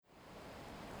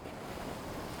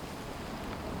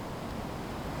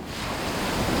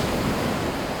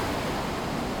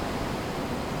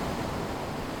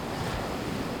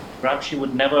Gramsci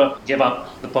would never give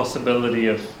up the possibility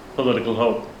of political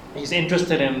hope. He's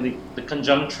interested in the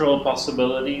conjunctural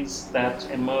possibilities that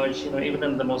emerge, even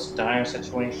in the most dire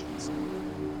situations.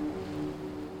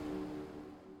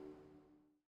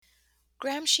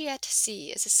 Gramsci at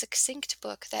Sea is a succinct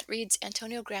book that reads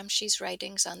Antonio Gramsci's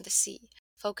writings on the sea,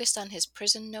 focused on his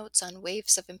prison notes on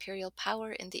waves of imperial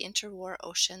power in the interwar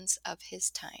oceans of his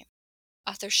time.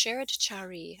 Author Sharad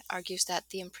Chari argues that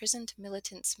the imprisoned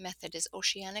militant's method is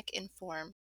oceanic in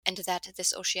form, and that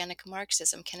this oceanic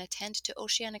Marxism can attend to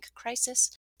oceanic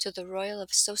crisis, to the roil of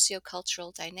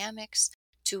sociocultural dynamics,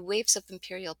 to waves of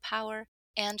imperial power,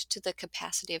 and to the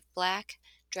capacity of Black,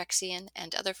 Drexian,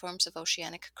 and other forms of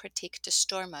oceanic critique to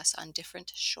storm us on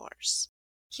different shores.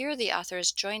 Here the author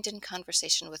is joined in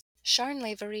conversation with Sharon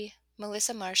Lavery,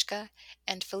 Melissa Marshka,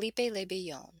 and Felipe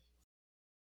Lebillon.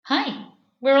 Hi,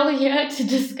 we're all here to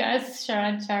discuss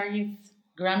Sharad Chari's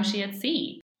Gramsci at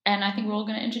Sea, and I think we're all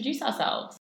going to introduce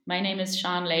ourselves. My name is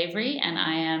Sharon Lavery, and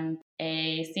I am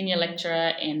a senior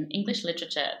lecturer in English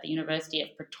literature at the University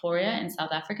of Pretoria in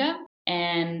South Africa,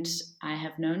 and I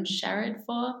have known Sharad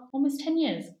for almost 10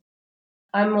 years.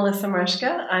 I'm Melissa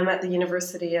Marshka. I'm at the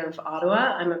University of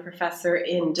Ottawa. I'm a professor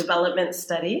in development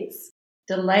studies.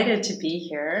 Delighted to be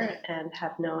here and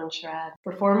have known Sharad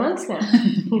for 4 months now.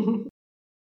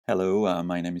 Hello,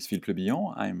 my name is Philippe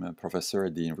Lebillon. I'm a professor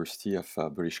at the University of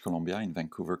British Columbia in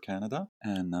Vancouver, Canada.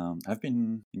 And I've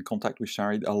been in contact with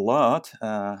Sharad a lot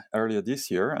earlier this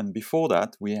year. And before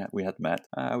that, we had met,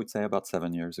 I would say, about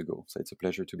 7 years ago. So it's a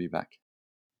pleasure to be back.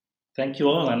 Thank you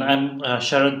all. And I'm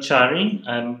Sharad Chari.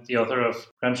 I'm the author of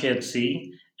Gramsci at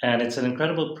Sea. And it's an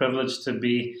incredible privilege to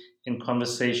be in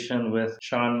conversation with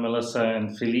Sharon, Melissa,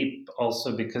 and Philippe,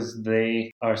 also because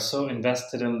they are so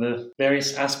invested in the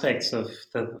various aspects of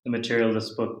the material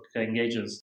this book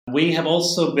engages. We have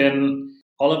also been,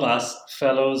 all of us,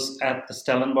 fellows at the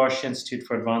Stellenbosch Institute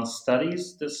for Advanced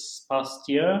Studies this past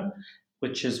year,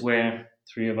 which is where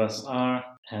three of us are,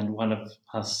 and one of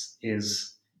us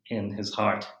is in his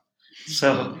heart.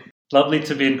 So lovely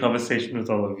to be in conversation with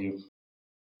all of you.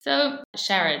 So,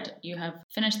 Sharad, you have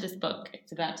finished this book.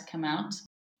 It's about to come out.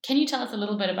 Can you tell us a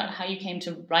little bit about how you came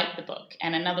to write the book?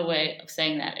 And another way of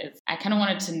saying that is I kind of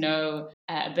wanted to know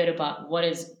a bit about what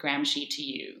is Gramsci to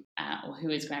you, or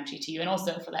who is Gramsci to you, and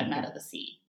also, for that matter, the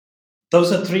sea.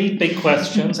 Those are three big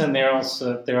questions, and they're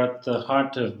at the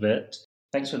heart of it.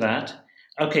 Thanks for that.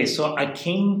 Okay, so I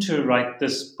came to write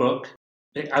this book.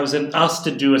 I was asked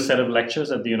to do a set of lectures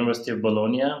at the University of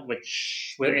Bologna,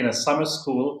 which were in a summer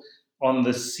school on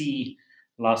the sea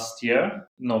last year,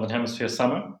 Northern Hemisphere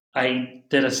summer. I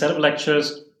did a set of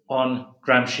lectures on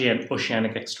Gramsci and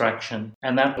oceanic extraction.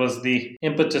 And that was the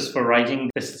impetus for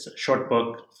writing this short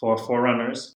book for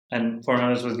Forerunners. And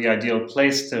Forerunners was the ideal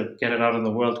place to get it out in the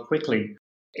world quickly.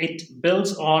 It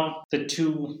builds on the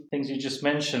two things you just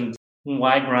mentioned.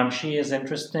 Why Gramsci is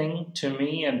interesting to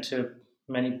me and to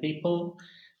many people,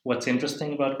 what's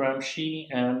interesting about Gramsci,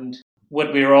 and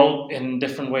what we're all in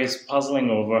different ways puzzling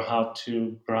over, how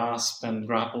to grasp and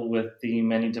grapple with the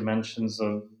many dimensions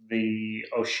of the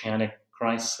oceanic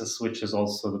crisis, which is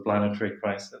also the planetary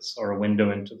crisis, or a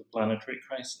window into the planetary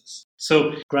crisis.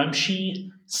 So Gramsci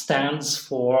stands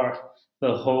for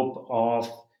the hope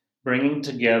of bringing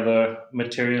together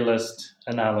materialist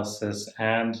analysis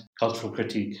and cultural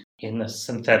critique in a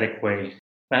synthetic way.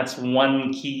 That's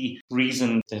one key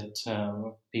reason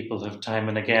that people have time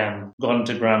and again gone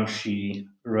to Gramsci,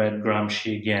 read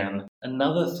Gramsci again.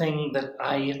 Another thing that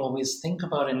I always think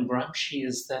about in Gramsci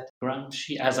is that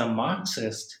Gramsci, as a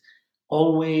Marxist,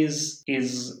 always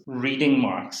is reading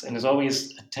Marx and is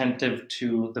always attentive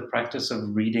to the practice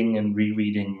of reading and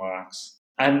rereading Marx.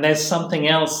 And there's something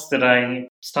else that I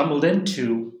stumbled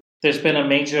into. There's been a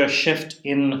major shift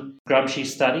in Gramsci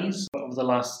studies over the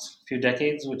last few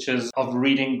decades, which is of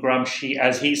reading Gramsci,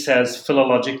 as he says,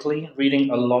 philologically, reading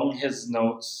along his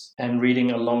notes and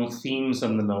reading along themes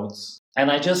in the notes. And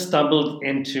I just stumbled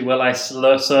into, I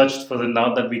searched for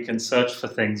now that we can search for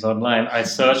things online, I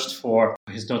searched for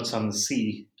his notes on the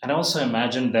sea. And I also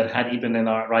imagined that had he been in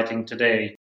our writing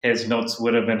today, his notes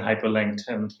would have been hyperlinked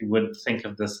and he would think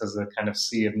of this as a kind of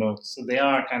sea of notes. So they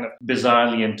are kind of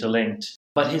bizarrely interlinked.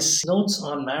 But his notes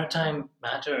on maritime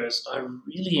matters are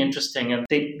really interesting, and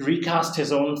they recast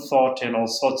his own thought in all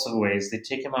sorts of ways. They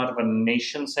take him out of a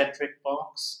nation-centric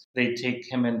box. They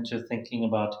take him into thinking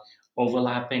about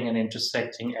overlapping and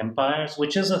intersecting empires,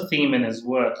 which is a theme in his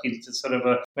work. He's sort of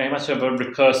very much of a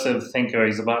recursive thinker.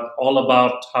 He's all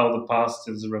about how the past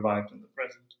is revived in the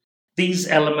present. These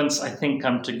elements, I think,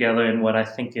 come together in what I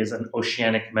think is an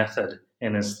oceanic method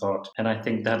in his thought. And I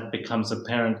think that becomes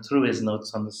apparent through his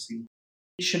notes on the sea.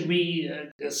 Should we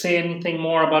say anything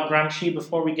more about Gramsci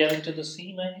before we get into the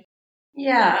sea, maybe?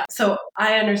 Yeah, so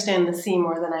I understand the sea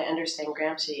more than I understand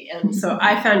Gramsci. And so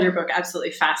I found your book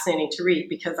absolutely fascinating to read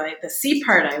because the sea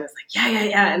part, I was like,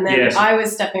 yeah. And then Yes. I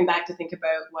was stepping back to think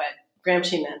about what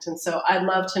Gramsci meant. And so I'd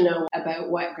love to know about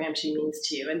what Gramsci means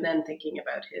to you and then thinking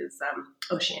about his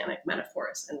oceanic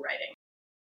metaphors and writing.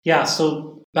 Yeah,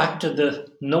 so back to the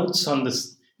notes on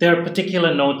this. There are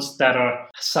particular notes that are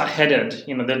headed.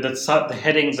 The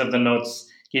headings of the notes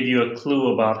give you a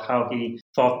clue about how he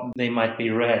thought they might be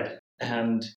read.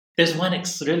 And there's one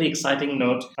really exciting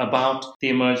note about the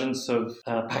emergence of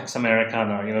Pax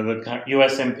Americana, the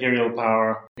U.S. imperial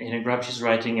power. Gramsci's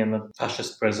writing in the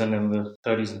fascist prison in the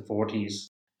 30s and 40s.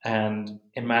 And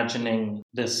imagining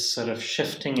this sort of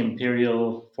shifting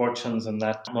imperial fortunes in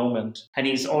that moment. And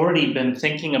he's already been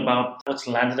thinking about what's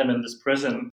landed him in this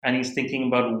prison. And he's thinking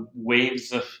about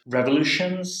waves of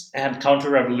revolutions and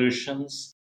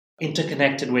counter-revolutions,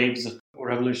 interconnected waves of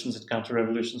revolutions and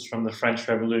counter-revolutions, from the French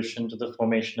Revolution to the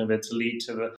formation of Italy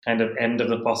to the kind of end of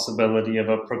the possibility of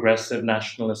a progressive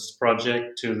nationalist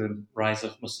project to the rise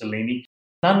of Mussolini.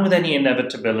 None with any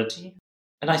inevitability.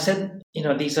 And I said,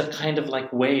 these are kind of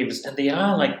like waves, and they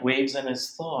are like waves in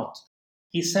his thought.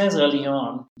 He says early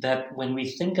on that when we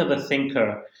think of a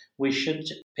thinker, we should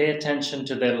pay attention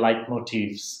to their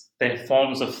leitmotifs, their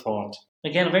forms of thought.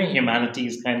 Again, a very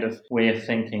humanities kind of way of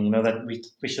thinking, that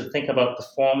we should think about the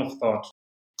form of thought.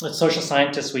 As social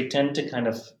scientists, we tend to kind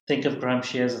of think of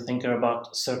Gramsci as a thinker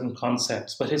about certain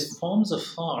concepts, but his forms of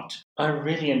thought are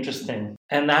really interesting.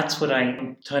 And that's what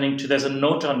I'm turning to. There's a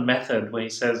note on method where he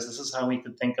says this is how we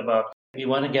could think about. We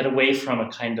want to get away from a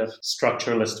kind of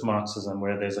structuralist Marxism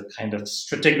where there's a kind of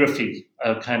stratigraphy,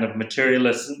 a kind of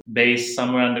materialist base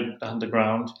somewhere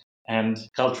underground, and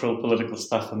cultural political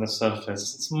stuff on the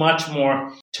surface. It's much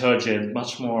more turgid,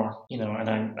 much more, and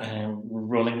I'm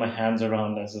rolling my hands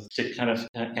around as if to kind of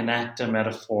enact a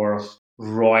metaphor of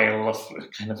royal, of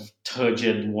kind of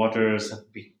turgid waters,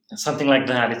 something like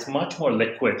that. It's much more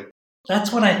liquid.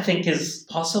 That's what I think is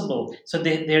possible. So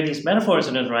there are these metaphors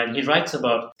in his writing. He writes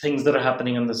about things that are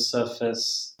happening on the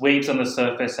surface, waves on the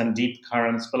surface and deep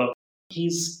currents below.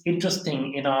 He's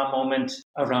interesting in our moment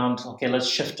around, okay, let's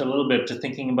shift a little bit to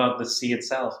thinking about the sea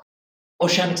itself.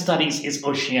 Oceanic studies is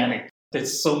oceanic.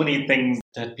 There's so many things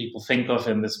that people think of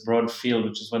in this broad field,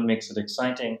 which is what makes it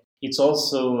exciting. It's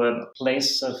also a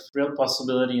place of real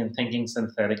possibility in thinking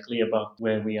synthetically about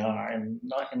where we are, and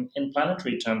not in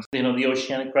planetary terms. The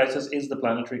oceanic crisis is the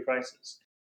planetary crisis.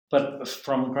 But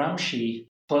from Gramsci,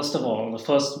 first of all, the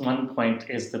first one point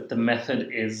is that the method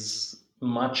is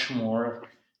much more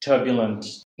turbulent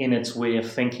in its way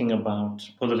of thinking about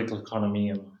political economy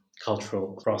and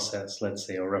cultural process, let's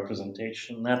say, or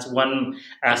representation. That's one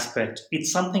aspect.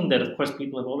 It's something that, of course,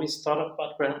 people have always thought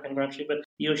about in Gramsci, but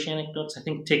the oceanic notes, I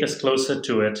think, take us closer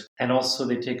to it. And also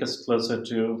they take us closer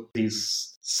to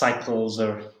these cycles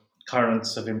or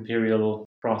currents of imperial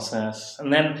process.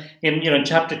 And then in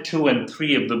chapter 2 and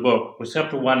 3 of the book, well,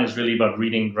 chapter 1 is really about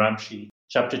reading Gramsci.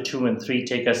 Chapter 2 and 3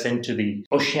 take us into the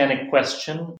oceanic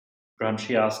question.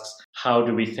 Gramsci asks, how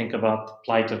do we think about the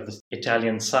plight of the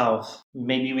Italian South?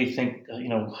 Maybe we think,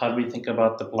 how do we think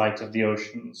about the plight of the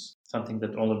oceans? Something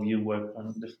that all of you work on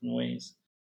in different ways.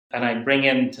 And I bring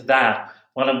into that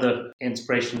one of the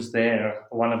inspirations there,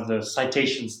 one of the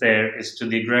citations there is to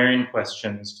the agrarian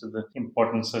questions, to the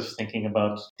importance of thinking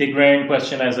about the agrarian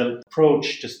question as an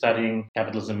approach to studying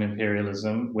capitalism,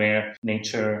 imperialism, where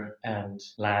nature and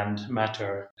land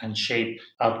matter and shape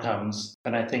outcomes.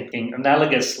 And I think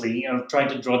analogously, I'm trying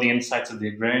to draw the insights of the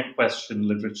agrarian question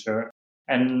literature.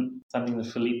 And something that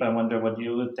Philippe, I wonder what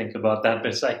you would think about that.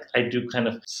 But I do kind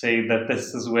of say that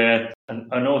this is where an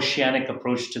oceanic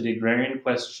approach to the agrarian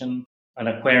question, an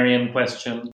aquarian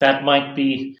question, that might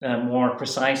be more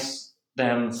precise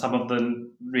than some of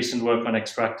the recent work on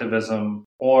extractivism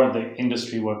or the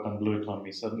industry work on blue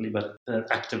economy, certainly, but the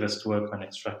activist work on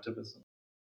extractivism.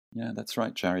 Yeah, that's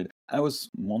right, Jared. I was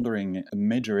wondering, a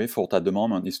major effort at the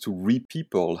moment is to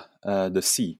repeople the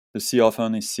sea. The sea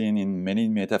often is seen in many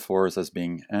metaphors as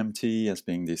being empty, as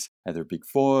being this either big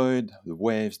void, the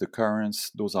waves, the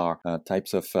currents. Those are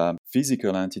types of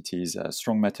physical entities,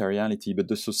 strong materiality. But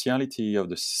the sociality of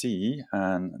the sea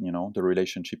and, the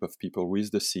relationship of people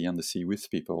with the sea and the sea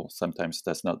with people sometimes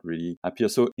does not really appear.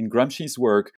 So in Gramsci's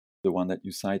work, the one that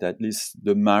you cite, at least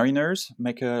the mariners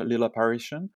make a little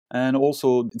apparition. And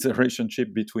also the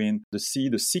relationship between the sea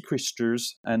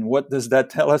creatures, and what does that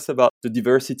tell us about the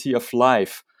diversity of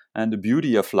life and the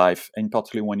beauty of life, and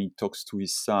particularly when he talks to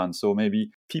his son. So maybe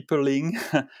peopling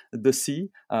the sea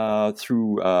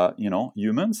through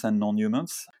humans and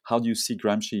non-humans. How do you see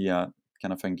Gramsci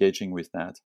kind of engaging with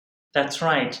that. That's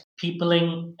right.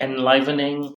 Peopling,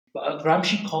 enlivening.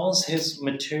 Gramsci calls his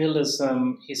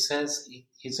materialism, he says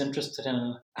he's interested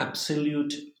in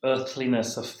absolute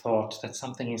earthliness of thought. That's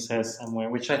something he says somewhere,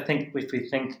 which I think if we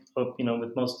think of,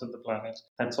 with most of the planet,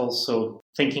 that's also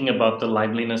thinking about the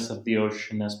liveliness of the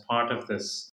ocean as part of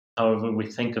this, however we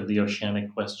think of the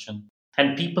oceanic question.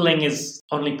 And peopling is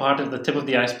only part of the tip of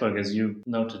the iceberg, as you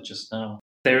noted just now.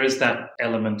 There is that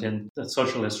element in the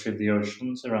social history of the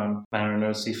oceans around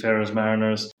mariners, seafarers,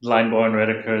 mariners. Linebaugh and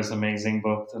Redeker's amazing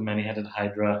book, The Many-Headed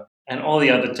Hydra, and all the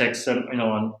other texts,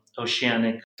 on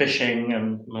oceanic fishing.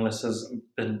 And Melissa's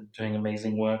been doing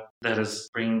amazing work that is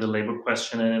bringing the labor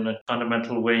question in a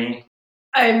fundamental way.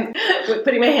 I'm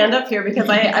putting my hand up here because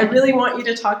I really want you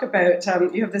to talk about,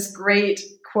 you have this great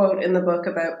quote in the book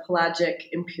about pelagic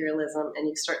imperialism, and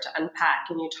you start to unpack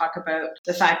and you talk about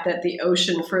the fact that the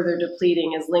ocean further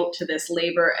depleting is linked to this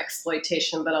labor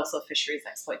exploitation, but also fisheries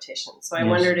exploitation. So I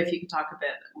wondered if you could talk a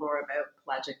bit more about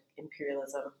pelagic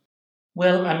imperialism.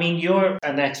 Well, you're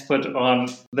an expert on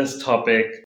this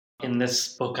topic. In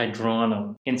this book, I draw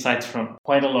on insights from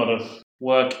quite a lot of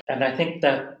work. And I think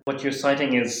that what you're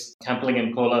citing is Campling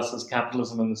and Colas's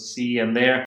Capitalism in the Sea. And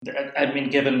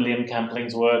given Liam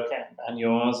Campling's work and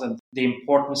yours, and the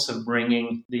importance of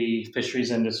bringing the fisheries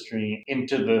industry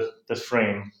into the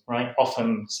frame, right?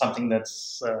 Often something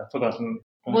that's forgotten.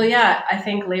 Well, yeah, I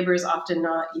think labor is often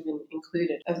not even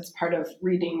included as part of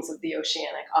readings of the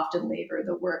oceanic. Often labor,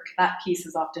 the work, that piece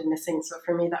is often missing. So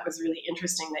for me, that was really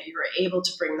interesting that you were able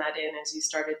to bring that in as you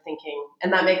started thinking.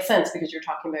 And that makes sense because you're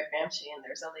talking about Gramsci and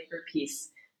there's a labor piece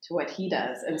to what he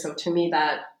does. And so to me,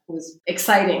 that was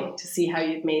exciting to see how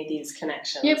you've made these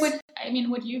connections. Yeah,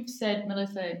 what you've said,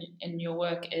 Melissa, in your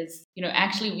work is,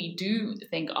 actually we do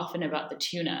think often about the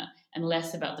tuna and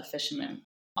less about the fishermen.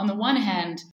 On the one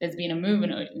hand, there's been a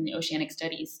movement in the oceanic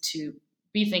studies to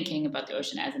be thinking about the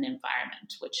ocean as an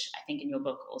environment, which I think in your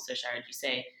book also, Sharad, you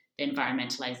say the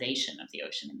environmentalization of the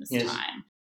ocean in this time.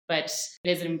 But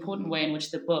there's an important way in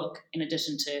which the book, in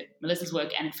addition to Melissa's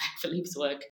work and in fact Philippe's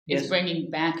work, is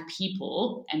bringing back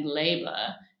people and labor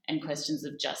and questions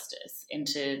of justice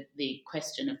into the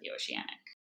question of the oceanic.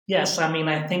 Yes,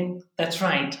 I think that's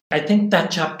right. I think that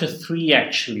chapter 3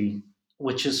 actually,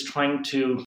 which is trying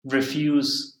to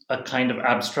refuse a kind of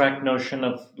abstract notion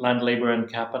of land, labor,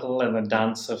 and capital, and the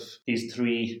dance of these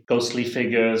three ghostly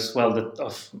figures,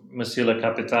 of Monsieur le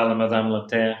Capital and Madame la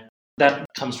Terre. That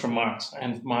comes from Marx,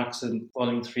 and Marx in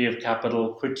Volume 3 of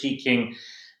Capital critiquing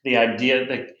the idea,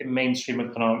 the mainstream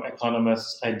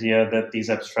economists' idea that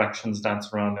these abstractions dance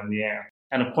around in the air.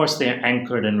 And of course, they're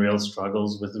anchored in real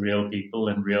struggles with real people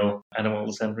and real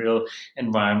animals and real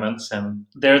environments. And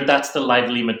that's the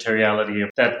lively materiality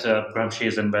that Gramsci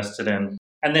is invested in.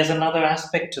 And there's another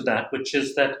aspect to that, which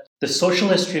is that the social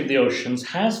history of the oceans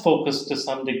has focused to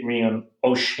some degree on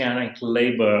oceanic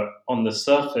labor on the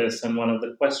surface. And one of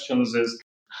the questions is,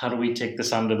 how do we take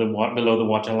this below the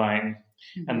waterline?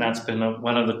 And that's been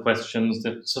one of the questions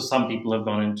so some people have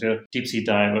gone into deep sea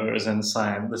divers and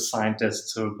the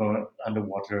scientists who are going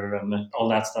underwater and all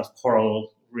that stuff,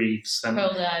 coral reefs and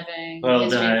pearl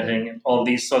diving and all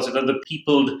these sorts of the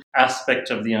peopled aspect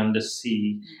of the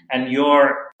undersea. And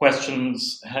your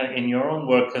questions in your own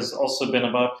work has also been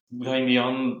about going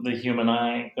beyond the human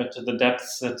eye, but to the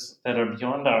depths that are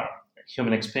beyond our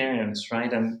human experience,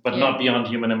 right? But not beyond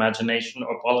human imagination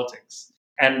or politics.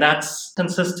 And that's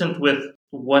consistent with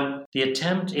what the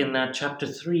attempt in that chapter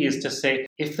 3 is to say,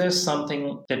 if there's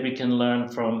something that we can learn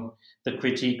from the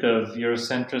critique of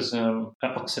Eurocentrism,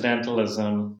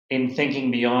 Occidentalism, in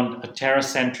thinking beyond a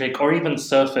terracentric or even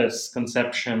surface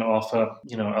conception of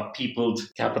a peopled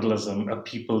capitalism, a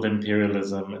peopled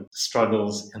imperialism, and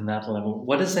struggles in that level,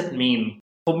 what does it mean?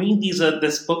 For me,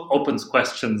 this book opens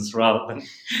questions rather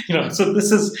than, so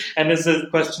this is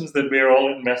questions that we're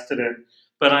all invested in.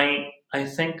 But I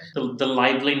think the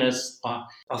liveliness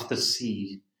of the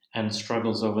sea and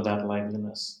struggles over that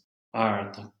liveliness are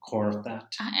at the core of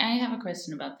that. I have a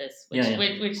question about this,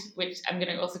 which I'm going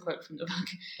to also quote from the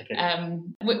book,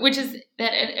 okay. Which is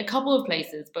that at a couple of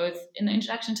places, both in the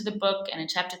introduction to the book and in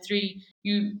chapter 3,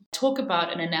 you talk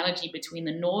about an analogy between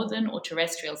the northern or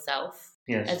terrestrial self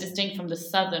as distinct from the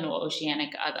southern or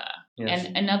oceanic other.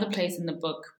 And another place in the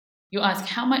book, you ask,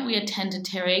 how might we attend to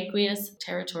terraqueous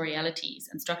territorialities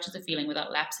and structures of feeling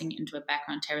without lapsing into a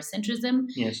background terracentrism?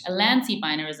 A land sea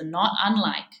binary is not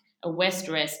unlike a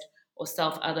west-rest or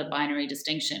self-other binary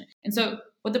distinction. And so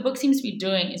what the book seems to be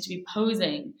doing is to be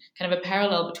posing kind of a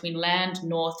parallel between land,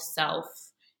 north,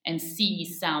 south, and sea,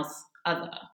 south,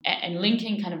 other, and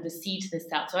linking kind of the sea to the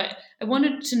south. So I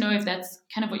wanted to know if that's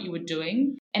kind of what you were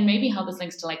doing, and maybe how this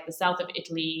links to like the south of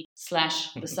Italy /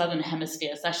 the southern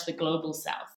hemisphere / the global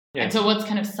south. Yeah. And so what's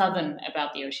kind of southern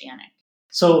about the oceanic?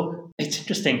 So it's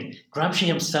interesting. Gramsci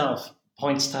himself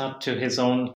points out to his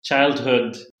own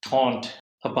childhood taunt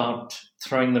about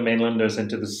throwing the mainlanders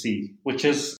into the sea, which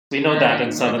is, we know that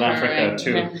in southern Africa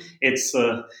too. Yeah. It's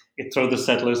it throw the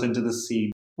settlers into the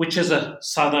sea, which is a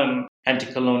southern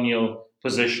anti-colonial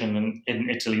position in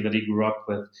Italy that he grew up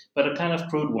with, but a kind of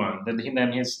crude one that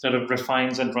he sort of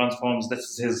refines and transforms.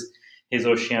 This is his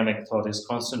oceanic thought, his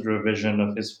constant revision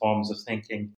of his forms of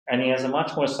thinking. And he has a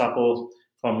much more supple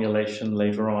formulation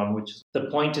later on, which is, the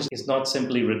point is not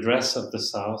simply redress of the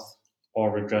South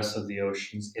or redress of the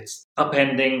oceans. It's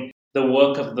upending the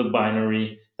work of the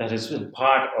binary that is in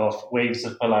part of waves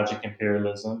of pelagic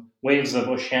imperialism, waves of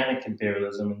oceanic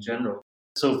imperialism in general.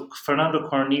 So Fernando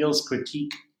Corneille's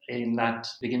critique in that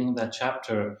beginning of that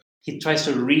chapter, he tries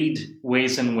to read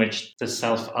ways in which the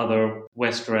self-other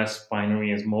West-West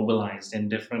binary is mobilized in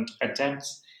different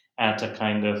attempts at a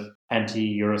kind of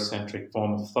anti-Eurocentric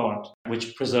form of thought,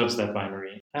 which preserves that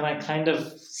binary. And I kind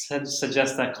of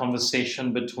suggest that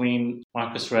conversation between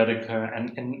Marcus Rediker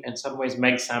and, in some ways,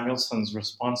 Meg Samuelson's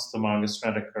response to Marcus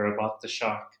Rediker about the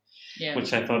shark,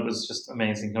 which I thought was just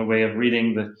amazing. Her way of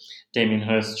reading the Damien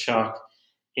Hirst shark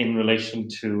in relation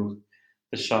to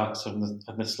the sharks of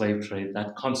the slave trade.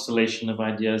 That constellation of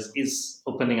ideas is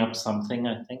opening up something,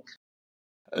 I think.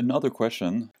 Another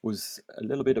question was a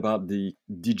little bit about the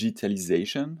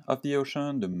digitalization of the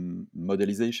ocean, the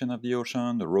modelization of the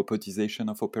ocean, the robotization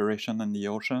of operation in the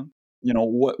ocean.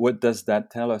 What does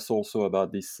that tell us also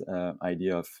about this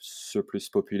idea of surplus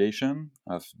population,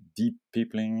 of deep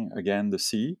peopling again the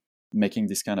sea, making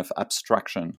this kind of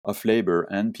abstraction of labor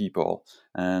and people,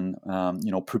 and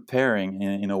preparing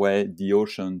in a way the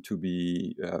ocean to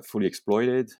be fully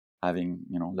exploited, having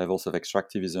levels of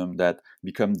extractivism that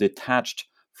become detached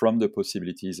from the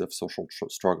possibilities of social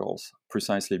struggles,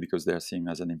 precisely because they're seen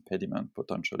as an impediment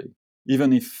potentially.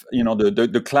 Even if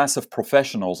the class of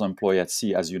professionals employed at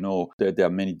sea, as you know, there are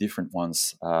many different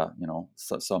ones.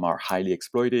 Some are highly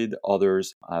exploited,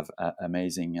 others have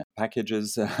amazing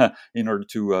packages in order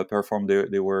to perform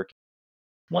their work.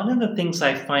 One of the things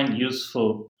I find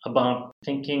useful about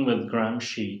thinking with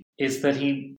Gramsci is that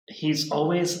he's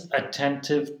always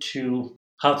attentive to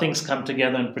how things come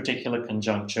together in particular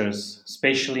conjunctures,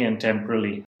 spatially and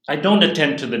temporally. I don't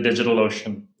attend to the digital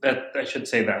ocean. That I should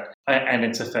say that, and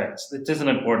its effects. It is an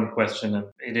important question, and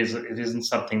it isn't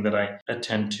something that I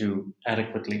attend to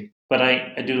adequately. But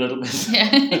I do a little bit.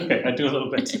 Okay, I do a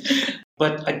little bit.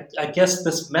 But I guess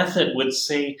this method would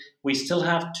say we still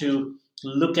have to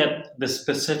look at the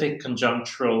specific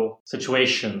conjunctural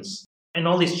situations. In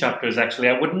all these chapters, actually,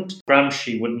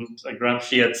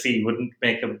 Gramsci at sea wouldn't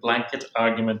make a blanket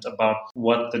argument about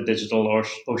what the digital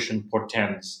ocean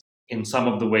portends in some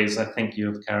of the ways I think you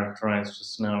have characterized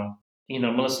just now.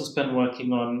 Melissa's been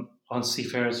working on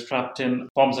seafarers trapped in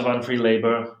forms of unfree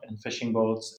labor in fishing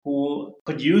boats who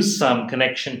could use some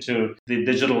connection to the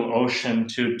digital ocean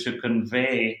to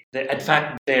convey, in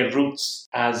fact, their roots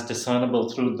as discernible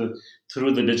through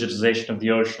the digitization of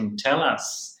the ocean tell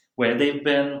us where they've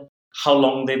been, how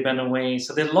long they've been away.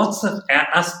 So there are lots of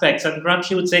aspects, and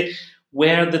Gramsci would say,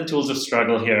 where are the tools of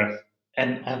struggle here?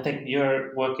 And I think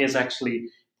your work is actually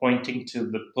pointing to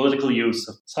the political use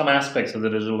of some aspects of the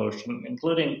digital ocean,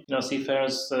 including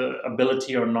seafarers'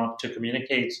 ability or not to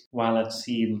communicate while at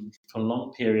sea for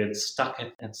long periods, stuck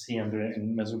at sea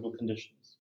in miserable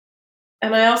conditions.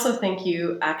 And I also think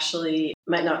you actually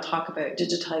might not talk about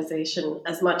digitization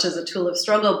as much as a tool of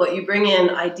struggle, but you bring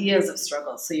in ideas of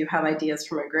struggle. So you have ideas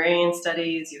from agrarian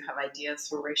studies, you have ideas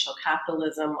from racial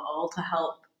capitalism, all to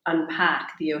help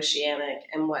unpack the oceanic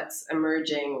and what's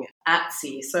emerging at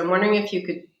sea. So I'm wondering if you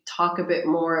could talk a bit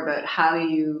more about how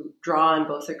you draw on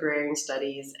both agrarian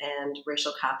studies and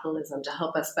racial capitalism to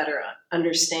help us better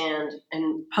understand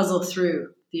and puzzle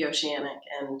through the oceanic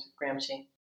and Gramsci.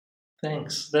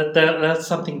 Thanks. That's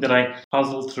something that I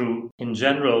puzzle through in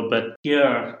general, but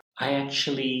here I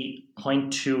actually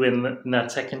point to in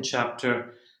that second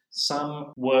chapter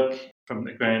some work from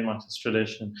the agrarian Marxist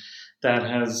tradition that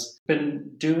has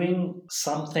been doing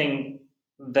something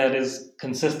that is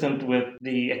consistent with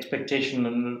the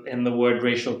expectation in the word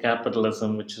racial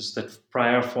capitalism, which is that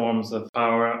prior forms of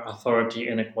power, authority,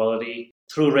 inequality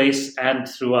through race and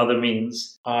through other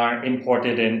means are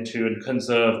imported into and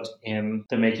conserved in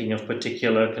the making of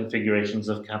particular configurations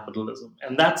of capitalism.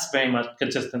 And that's very much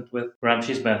consistent with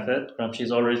Gramsci's method. Gramsci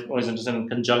is always interested in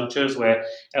conjunctures where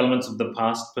elements of the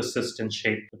past persist and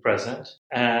shape the present.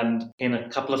 And in a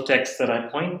couple of texts that I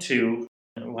point to,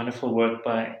 a wonderful work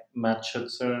by Matt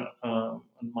Schutzer on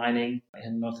mining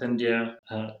in North India,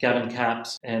 Gavin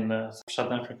Capps in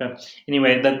South Africa.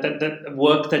 Anyway, that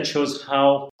work that shows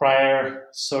how prior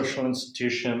social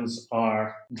institutions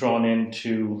are drawn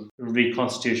into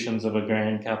reconstitutions of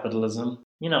agrarian capitalism.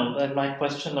 And my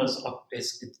question is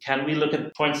can we look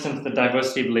at, for instance, the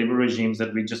diversity of labor regimes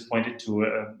that we just pointed to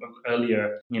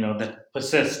earlier, that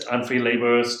persist, unfree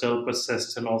labor still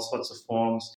persists in all sorts of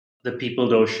forms. The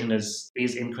peopled ocean is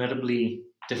incredibly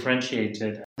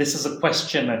differentiated. This is a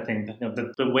question, I think,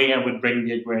 the way I would bring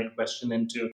the agrarian question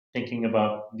into thinking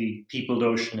about the peopled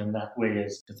ocean in that way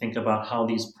is to think about how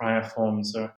these prior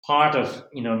forms are part of,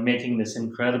 making this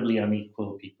incredibly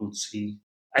unequal peopled sea.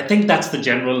 I think that's the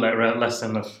general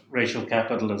lesson of racial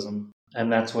capitalism.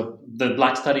 And that's what the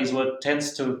Black Studies work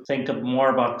tends to think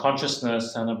more about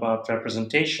consciousness and about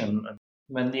representation.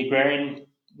 When the agrarian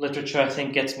literature, I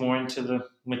think, gets more into the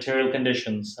material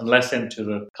conditions and less into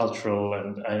the cultural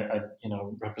and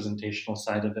representational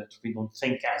side of it. We don't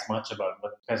think as much about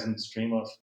what peasants dream of.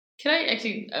 Can I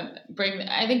actually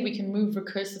I think we can move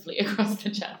recursively across the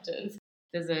chapters.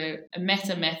 There's a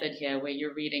meta method here where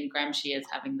you're reading Gramsci as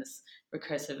having this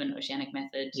recursive and oceanic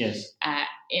method yes.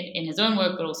 In his own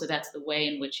work, but also that's the way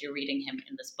in which you're reading him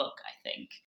in this book, I think.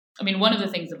 I mean, one of the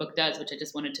things the book does, which I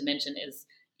just wanted to mention, is,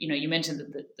 you mentioned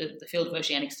that the field of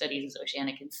oceanic studies is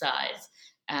oceanic in size.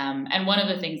 And one of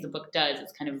the things the book does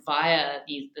is kind of via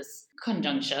this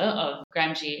conjuncture of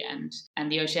Gramsci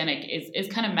and the oceanic is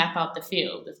kind of map out the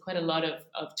field. There's quite a lot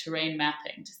of terrain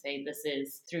mapping to say this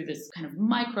is through this kind of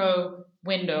micro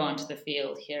window onto the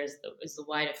field. Here is the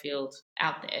wider field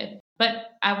out there. But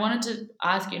I wanted to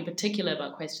ask you in particular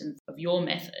about questions of your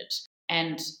method.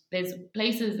 And there's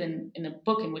places in the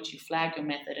book in which you flag your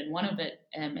method, and one of it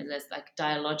is as like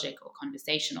dialogic or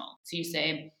conversational. So you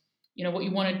say, what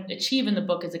you want to achieve in the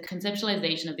book is a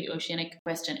conceptualization of the oceanic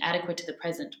question adequate to the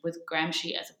present with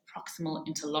Gramsci as a proximal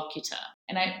interlocutor.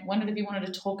 And I wondered if you wanted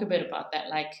to talk a bit about that,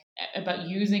 like about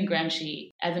using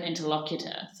Gramsci as an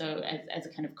interlocutor, so as a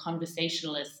kind of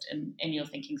conversationalist in your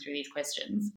thinking through these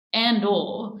questions, and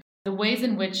or the ways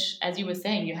in which, as you were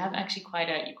saying, you have actually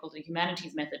you called it a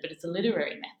humanities method, but it's a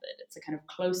literary method. It's a kind of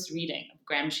close reading of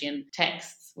Gramscian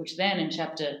texts, which then in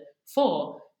chapter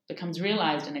 4 becomes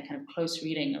realized in a kind of close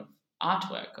reading of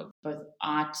artwork, of both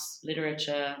arts,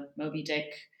 literature, Moby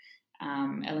Dick,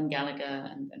 Ellen Gallagher,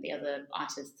 and the other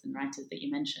artists and writers that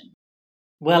you mentioned.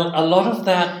 Well, a lot of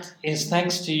that is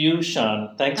thanks to you,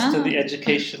 Sean, thanks to the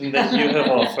education that you have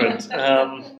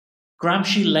offered.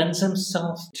 Gramsci lends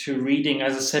himself to reading,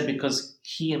 as I said, because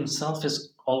he himself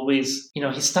is always,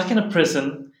 he's stuck in a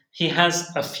prison. He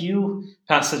has a few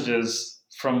passages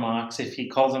from Marx. If he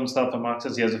calls himself a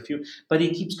Marxist, he has a few, but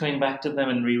he keeps going back to them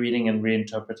and rereading and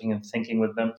reinterpreting and thinking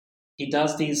with them. He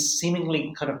does these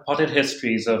seemingly kind of potted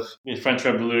histories of the French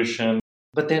Revolution,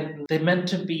 but they're meant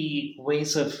to be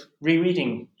ways of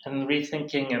rereading and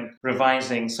rethinking and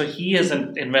revising. So he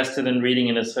isn't invested in reading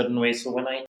in a certain way. So when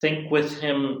I think with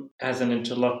him as an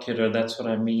interlocutor, that's what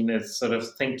I mean, is sort of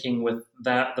thinking with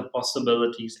the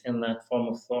possibilities in that form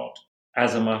of thought.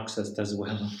 As a Marxist as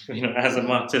well, as a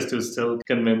Marxist who's still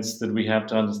convinced that we have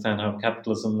to understand how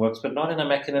capitalism works, but not in a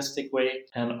mechanistic way,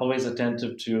 and always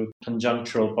attentive to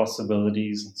conjunctural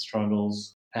possibilities and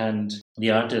struggles and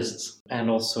the artists, and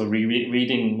also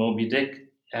reading Moby Dick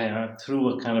through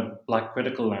a kind of black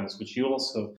critical lens, which you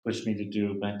also pushed me to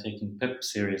do by taking Pip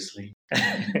seriously.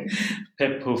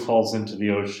 Pip, who falls into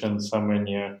the ocean somewhere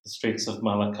near the Straits of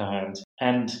Malacca.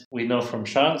 And we know from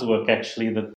Sean's work,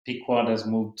 actually, that Pequod has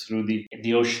moved through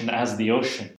the ocean as the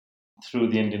ocean, through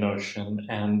the Indian Ocean.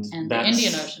 And the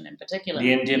Indian Ocean in particular.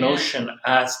 The Indian Ocean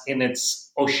as in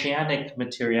its oceanic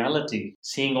materiality,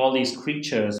 seeing all these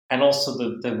creatures, and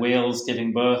also the whales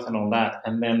giving birth and all that.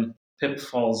 And then Pip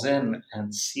falls in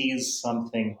and sees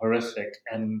something horrific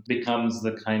and becomes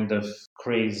the kind of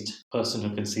crazed person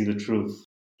who can see the truth.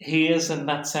 He is, in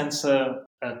that sense, a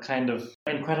kind of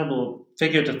incredible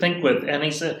figure to think with. And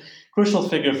he's a crucial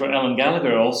figure for Ellen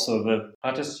Gallagher also, the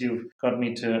artist you've got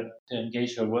me to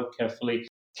engage her work carefully.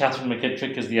 Catherine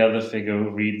McKittrick is the other figure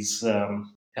who reads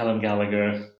Ellen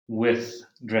Gallagher with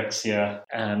Drexciya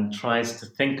and tries to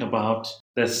think about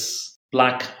this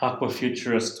Black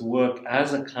aquafuturist work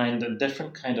as a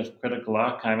different kind of critical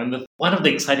archive. And one of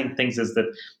the exciting things is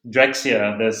that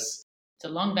Drexciya, this It's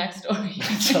a long backstory.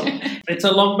 it's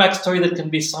a long backstory that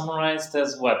can be summarized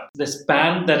as what? This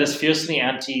band that is fiercely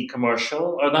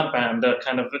anti-commercial, or not band,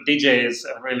 kind of DJs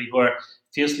really who are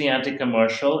fiercely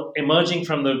anti-commercial, emerging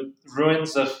from the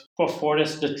ruins of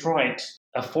Fortis, Detroit.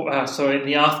 So in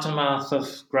the aftermath of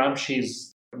Gramsci's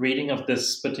reading of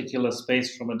this particular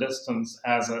space from a distance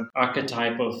as an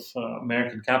archetype of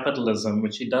American capitalism,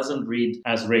 which he doesn't read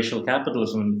as racial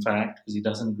capitalism, in fact, because he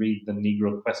doesn't read the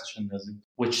Negro question,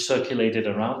 which circulated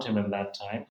around him in that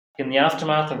time. In the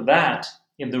aftermath of that,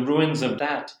 in the ruins of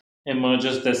that,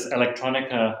 emerges this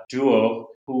electronica duo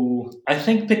who I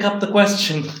think pick up the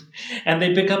question. And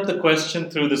they pick up the question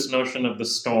through this notion of the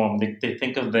storm. They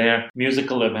think of their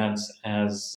musical events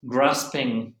as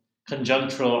grasping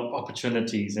conjunctural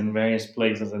opportunities in various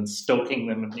places and stoking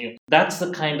them. And that's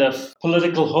the kind of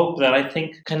political hope that I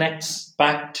think connects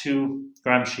back to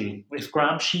Gramsci. If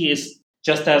Gramsci is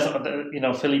just as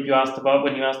Philippe, you asked about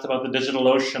when you asked about the digital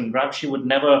ocean, Gramsci would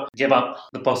never give up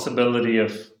the possibility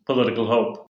of political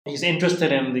hope. He's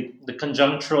interested in the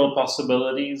conjunctural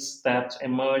possibilities that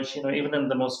emerge, even in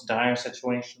the most dire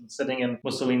situations, sitting in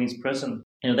Mussolini's prison.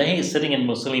 There he is sitting in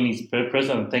Mussolini's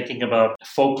prison thinking about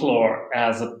folklore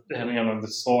as the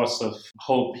source of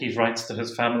hope. He writes to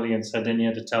his family in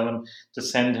Sardinia to tell him to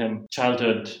send him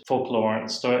childhood folklore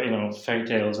and fairy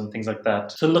tales and things like that,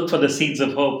 to look for the seeds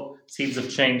of hope, seeds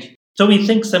of change. So we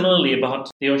think similarly about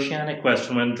the oceanic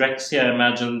question when Drexciya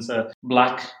imagines a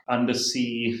black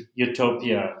undersea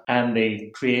utopia and they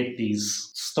create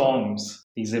these storms,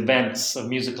 these events,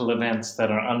 musical events that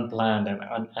are unplanned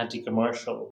and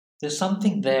anti-commercial. There's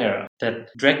something there that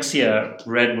Drexciya,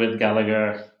 read with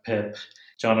Gallagher, Pip,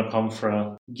 John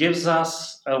Okomfora, gives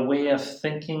us a way of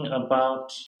thinking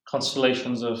about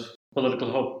constellations of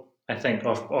political hope, I think,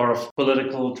 or of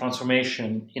political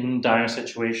transformation in dire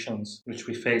situations which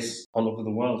we face all over the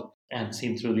world and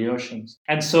seen through the oceans.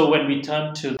 And so when we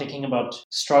turn to thinking about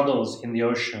struggles in the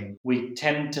ocean, we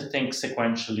tend to think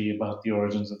sequentially about the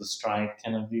origins of the strike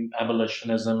and of the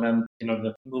abolitionism and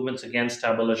the movements against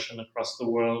abolition across the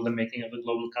world, the making of the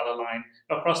global color line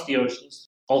across the oceans.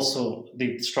 Also,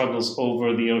 the struggles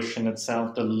over the ocean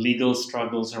itself, the legal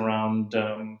struggles around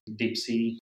deep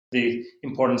sea, the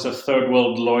importance of third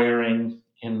world lawyering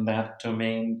in that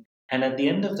domain. And at the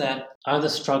end of that, are the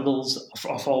struggles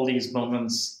of all these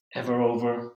moments ever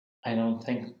over? I don't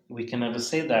think we can ever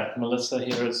say that. Melissa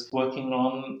here is working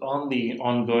on the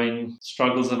ongoing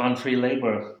struggles of unfree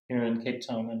labor here in Cape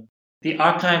Town. And the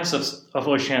archives of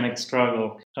oceanic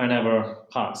struggle are never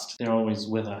past. They're always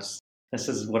with us. This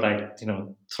is what I,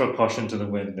 throw caution to the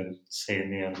wind and say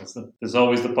in the end. There's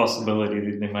always the possibility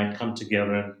that they might come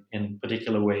together in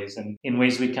particular ways and in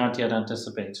ways we can't yet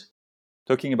anticipate.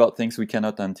 Talking about things we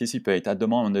cannot anticipate, at the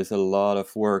moment there's a lot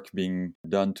of work being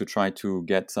done to try to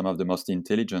get some of the most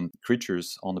intelligent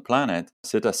creatures on the planet,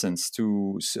 citizens,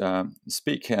 to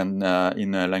speak and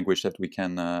in a language that we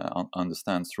can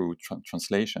understand through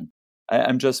translation.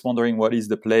 I'm just wondering what is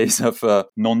the place of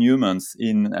non-humans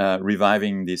in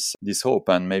reviving this hope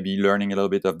and maybe learning a little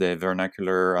bit of the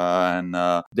vernacular and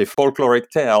the folkloric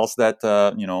tales that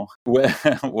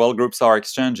world groups are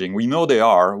exchanging. We know they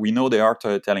are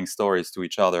telling stories to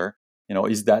each other.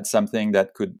 Is that something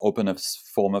that could open a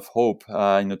form of hope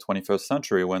in the 21st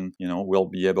century when we'll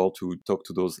be able to talk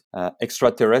to those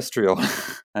extraterrestrial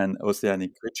and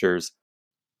oceanic creatures?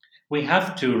 We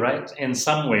have to, right, in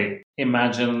some way,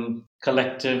 imagine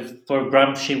collective. For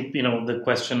Gramsci, the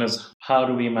question is, how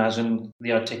do we imagine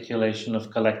the articulation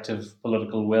of collective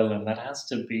political will? And that has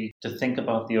to be, to think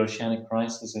about the oceanic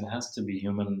crisis, it has to be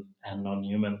human and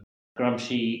non-human.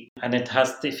 Gramsci, and it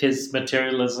has, if his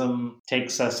materialism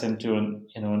takes us into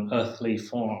an earthly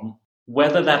form,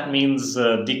 whether that means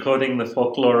decoding the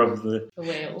folklore of the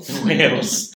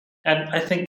whales. And I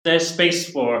think there's space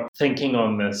for thinking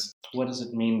on this. What does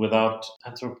it mean without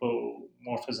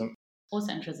anthropomorphism? Or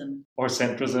centrism. Or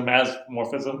centrism as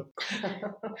morphism?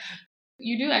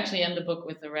 You do actually end the book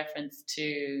with a reference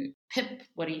to Pip,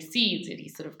 what he sees.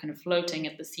 He's sort of kind of floating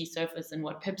at the sea surface, and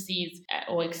what Pip sees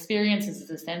or experiences is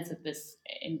a sense of this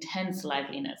intense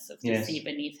liveliness of the sea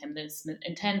beneath him, this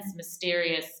intense,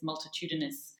 mysterious,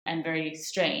 multitudinous, and very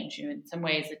strange. In some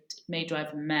ways, it may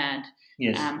drive him mad.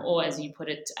 Yes. Or as you put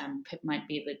it, Pip might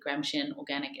be the Gramscian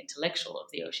organic intellectual of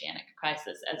the oceanic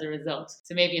crisis as a result.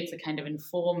 So maybe it's a kind of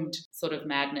informed sort of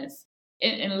madness.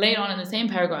 And later on in the same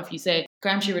paragraph, you say,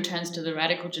 Gramsci returns to the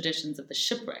radical traditions of the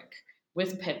shipwreck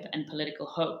with Pip and political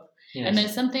hope. Yes. And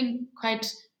there's something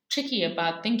quite tricky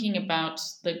about thinking about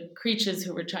the creatures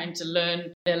who were trying to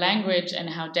learn their language and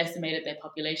how decimated their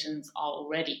populations are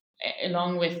already,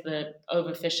 along with the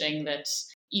overfishing that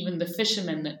even the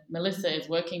fishermen that Melissa is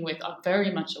working with are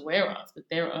very much aware of, that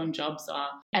their own jobs are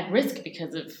at risk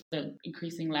because of the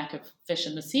increasing lack of fish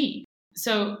in the sea.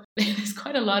 So there's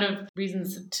quite a lot of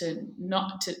reasons to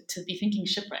not to be thinking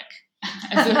shipwreck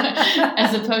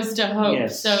as opposed to hope.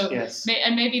 Yes, so yes.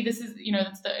 and maybe this is,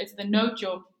 it's the note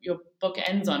your book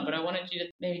ends on, but I wanted you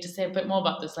to maybe just say a bit more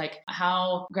about this, like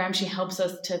how Gramsci helps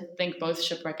us to think both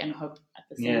shipwreck and hope at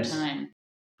the same Yes. time.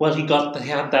 Well, he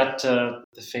had that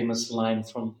the famous line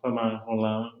from Romain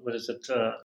Rolland. What is it?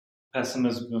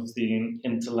 Pessimism of the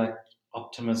intellect,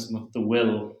 optimism of the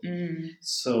will.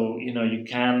 So you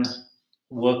can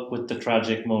work with the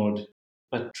tragic mode,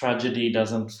 but tragedy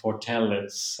doesn't foretell.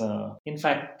 It's in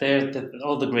fact,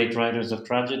 all the great writers of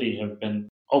tragedy have been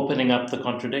opening up the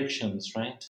contradictions,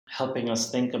 right? Helping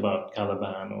us think about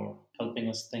Caliban or helping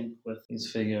us think with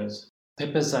these figures.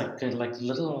 Pip is like a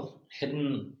little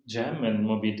hidden gem in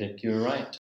Moby Dick. You're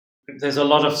right. There's a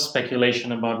lot of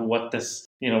speculation about what this,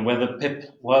 whether Pip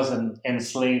was an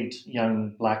enslaved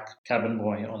young black cabin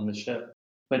boy on the ship.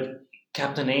 But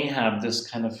Captain Ahab, this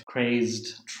kind of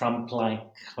crazed, Trump-like,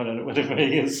 whatever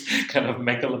he is, kind of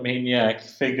megalomaniac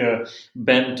figure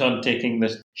bent on taking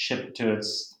the ship to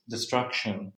its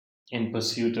destruction in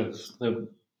pursuit of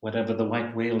whatever the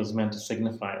white whale is meant to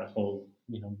signify. A whole,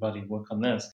 body work on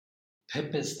this.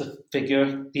 Pip is the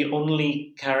figure, the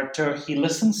only character he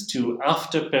listens to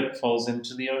after Pip falls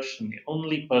into the ocean. The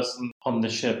only person on the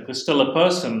ship who's still a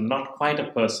person, not quite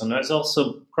a person, has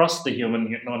also crossed the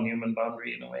non-human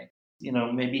boundary in a way.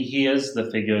 Maybe he is the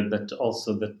figure that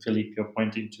Philippe, you're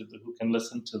pointing to, who can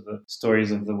listen to the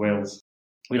stories of the whales.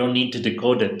 We don't need to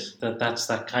decode it. That's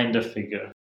that kind of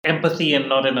figure. Empathy, and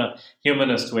not in a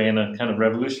humanist way, in a kind of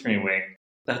revolutionary way.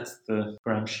 That's the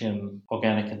Gramscian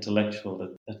organic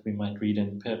intellectual that we might read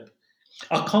in Pip.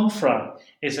 Acomfra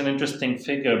is an interesting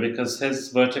figure because his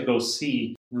Vertigo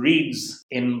Sea reads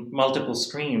in multiple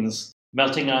screens.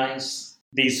 Melting ice,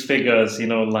 these figures,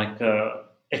 like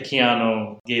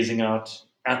Echiano gazing out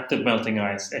at the melting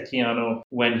ice. Echiano,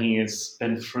 when he has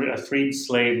been a freed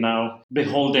slave now,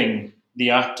 beholding the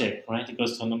Arctic, right? He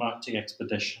goes on an Arctic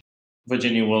expedition.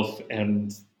 Virginia Woolf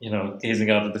and,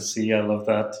 gazing out at the sea. I love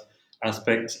that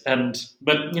aspect.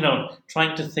 But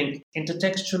trying to think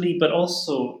intertextually, but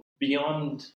also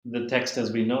beyond the text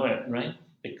as we know it, right?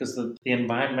 Because the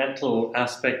environmental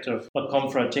aspect of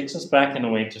Acomfra takes us back in a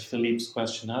way to Philippe's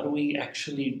question: how do we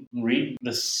actually read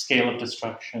the scale of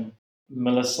destruction?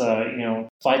 Melissa,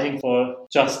 fighting for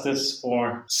justice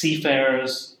for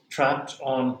seafarers trapped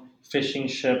on fishing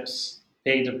ships,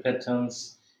 paid a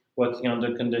pittance, working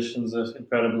under conditions of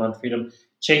incredible unfreedom,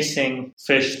 chasing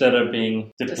fish that are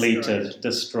being depleted,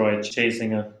 destroyed,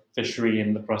 chasing a fishery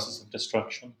in the process of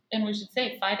destruction. And we should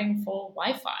say fighting for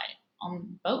Wi-Fi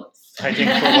on boats. Fighting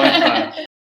for Wi-Fi.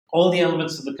 All the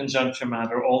elements of the conjuncture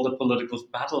matter, all the political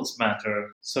battles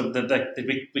matter, so that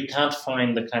we can't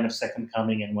find the kind of second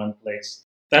coming in one place.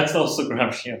 That's also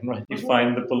Gramscian, right? You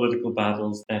find the political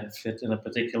battles that fit in a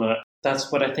particular...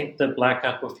 That's what I think the Black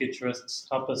Aquafuturists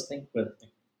help us think with,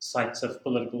 sites of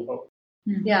political hope.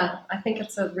 Yeah, I think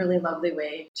it's a really lovely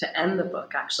way to end the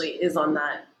book, actually, is on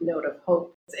that note of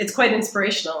hope. It's quite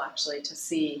inspirational, actually, to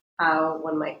see how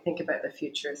one might think about the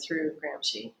future through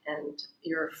Gramsci. And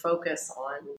your focus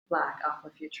on Black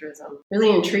Aquafuturism really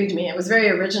intrigued me. It was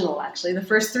very original, actually. The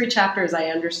first 3 chapters I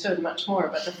understood much more,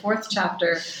 but the 4th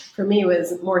chapter for me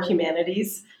was more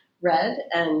humanities read,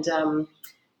 and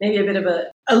maybe a bit of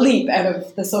a leap out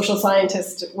of the social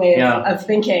scientist way of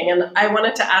thinking. And I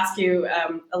wanted to ask you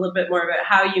a little bit more about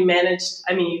how you managed,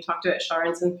 you talked about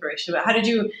Sharon's inspiration, but how did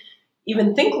you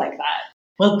even think like that?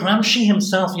 Well, Gramsci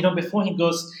himself, before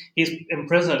he's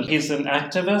imprisoned, he's an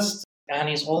activist, and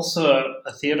he's also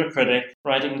a theater critic,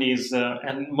 writing these,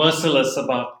 and merciless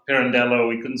about Pirandello.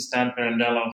 We couldn't stand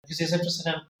Pirandello, because he's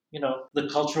interested in, the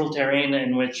cultural terrain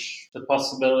in which the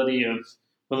possibility of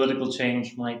political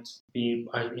change might be,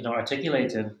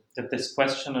 articulated. That this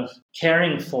question of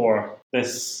caring for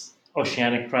this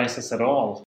oceanic crisis at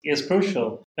all is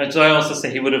crucial. And so I also say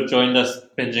he would have joined us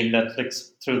binging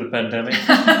Netflix through the pandemic.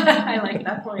 I like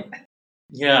that point.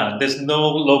 Yeah, there's no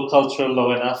low culture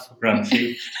low enough for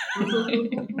Gramsci.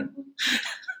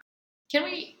 Can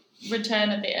we return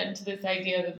at the end to this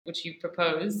idea which you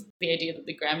propose, the idea that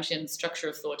the Gramscian structure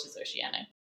of thought is oceanic?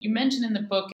 You mention in the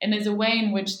book, and there's a way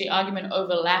in which the argument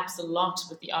overlaps a lot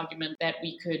with the argument that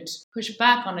we could push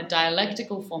back on a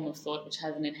dialectical form of thought which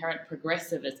has an inherent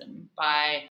progressivism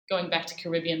by going back to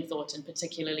Caribbean thought, and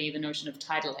particularly the notion of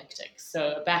tidialectics,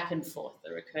 so a back and forth,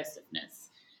 the recursiveness.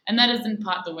 And that is in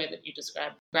part the way that you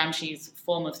describe Gramsci's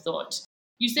form of thought.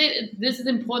 You say this is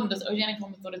important, this oceanic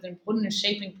form of thought is important in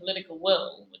shaping political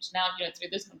will, which now, through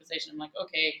this conversation, I'm like,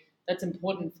 okay, that's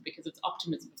important because it's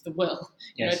optimism of the will.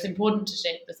 Yes. It's important to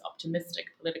shape this optimistic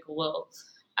political will,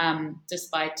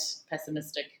 despite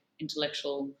pessimistic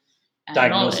intellectual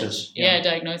diagnosis. knowledge.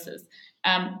 Diagnosis.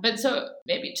 But so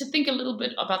maybe to think a little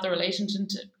bit about the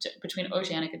relationship between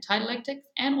oceanic and dialectics,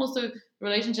 and also the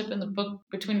relationship in the book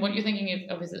between what you're thinking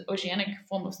of as an oceanic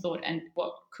form of thought and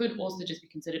what could also just be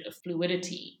considered a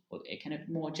fluidity, or kind of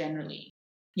more generally.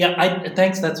 Yeah,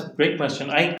 thanks. That's a great question.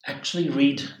 I actually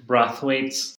read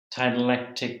Brathwaite's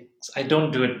dialectics. I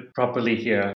don't do it properly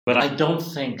here, but I don't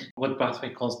think what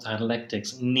Brathwaite calls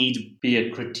dialectics need be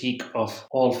a critique of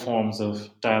all forms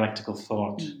of dialectical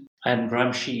thought. And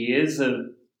Gramsci is a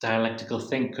dialectical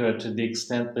thinker to the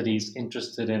extent that he's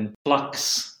interested in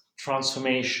flux,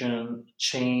 transformation,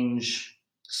 change,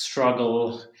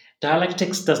 struggle.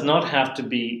 Dialectics does not have to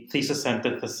be thesis,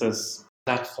 antithesis,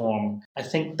 that form. I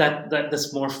think that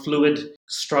this more fluid,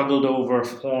 struggled over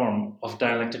form of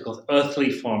dialectical,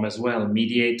 earthly form as well,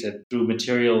 mediated through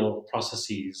material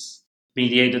processes,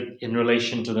 mediated in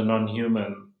relation to the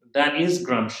non-human, that is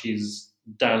Gramsci's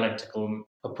dialectical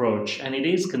approach. And it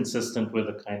is consistent with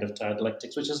a kind of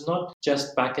dialectics, which is not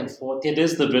just back and forth. It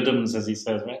is the rhythms, as he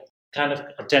says, right? Kind of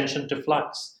attention to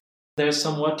flux. There's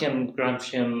some work in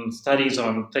Gramscian studies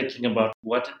on thinking about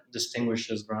what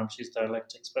distinguishes Gramsci's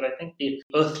dialectics, but I think the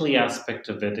earthly aspect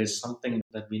of it is something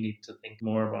that we need to think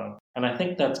more about. And I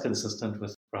think that's consistent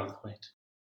with Brathwaite.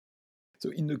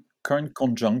 So in the current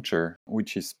conjuncture,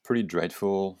 which is pretty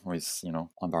dreadful with,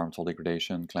 environmental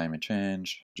degradation, climate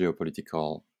change,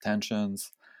 geopolitical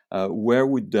tensions, where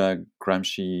would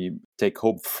Gramsci take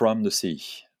hope from the sea?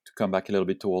 To come back a little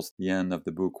bit towards the end of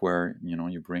the book, where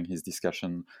you bring his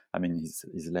discussion,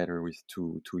 his letter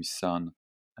to his son.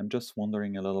 I'm just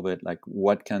wondering a little bit, like,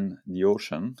 what can the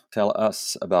ocean tell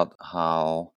us about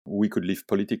how we could live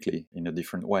politically in a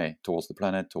different way towards the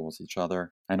planet, towards each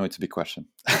other? I know it's a big question.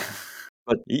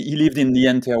 But he lived in the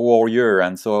anti-war year,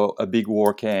 and so a big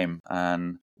war came,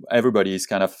 and everybody is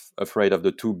kind of afraid of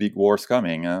the two big wars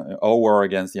coming, our war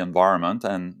against the environment,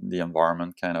 and the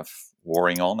environment kind of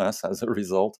warring on us as a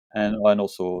result, and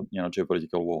also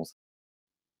geopolitical wars.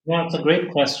 Yeah, it's a great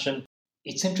question.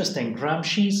 It's interesting.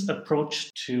 Gramsci's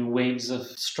approach to waves of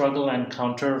struggle and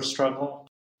counter-struggle,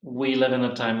 we live in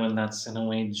a time when that's in a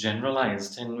way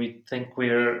generalized, and we think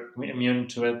we're immune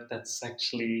to it. That's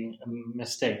actually a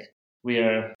mistake. We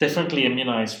are differently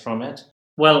immunized from it.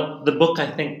 Well, the book, I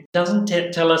think, doesn't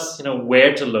tell us,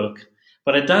 where to look,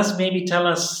 but it does maybe tell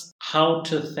us how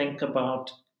to think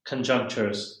about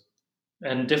conjunctures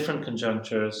and different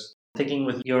conjunctures, thinking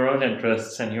with your own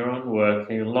interests and your own work,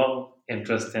 your long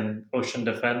interest in ocean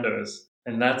defenders.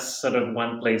 And that's sort of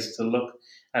one place to look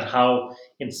at how,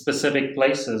 in specific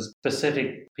places,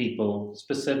 specific people,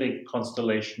 specific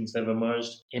constellations have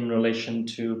emerged in relation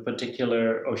to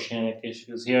particular oceanic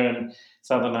issues. Here in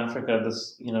Southern Africa,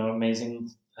 this amazing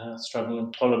struggle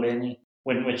in Xolobeni,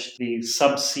 in which the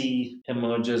subsea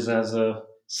emerges as a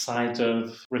site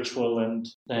of ritual and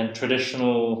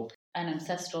traditional an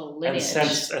ancestral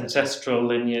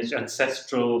lineage,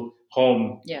 ancestral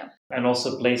home, yeah, and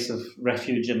also place of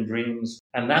refuge and dreams.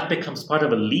 And that becomes part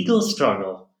of a legal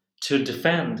struggle to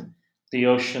defend the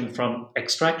ocean from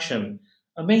extraction.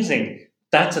 Amazing.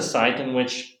 That's a site in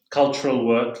which cultural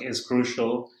work is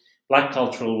crucial. Black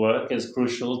cultural work is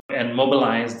crucial and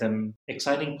mobilized in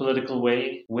exciting political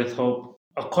way with hope.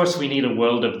 Of course, we need a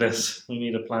world of this. We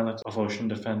need a planet of ocean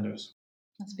defenders.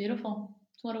 That's beautiful.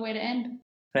 What a way to end.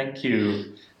 Thank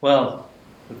you. Well,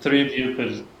 the three of you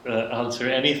could answer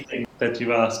anything that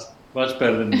you asked much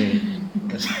better than me.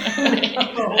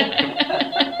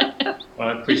 Well,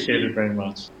 I appreciate it very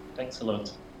much. Thanks a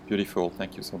lot. Beautiful.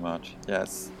 Thank you so much.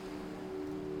 Yes.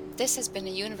 This has been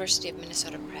a University of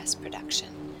Minnesota Press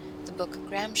production. The book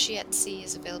Gramsci at Sea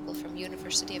is available from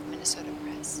University of Minnesota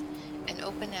Press. An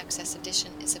open access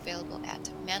edition is available at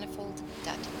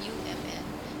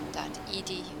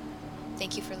manifold.umn.edu.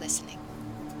 Thank you for listening.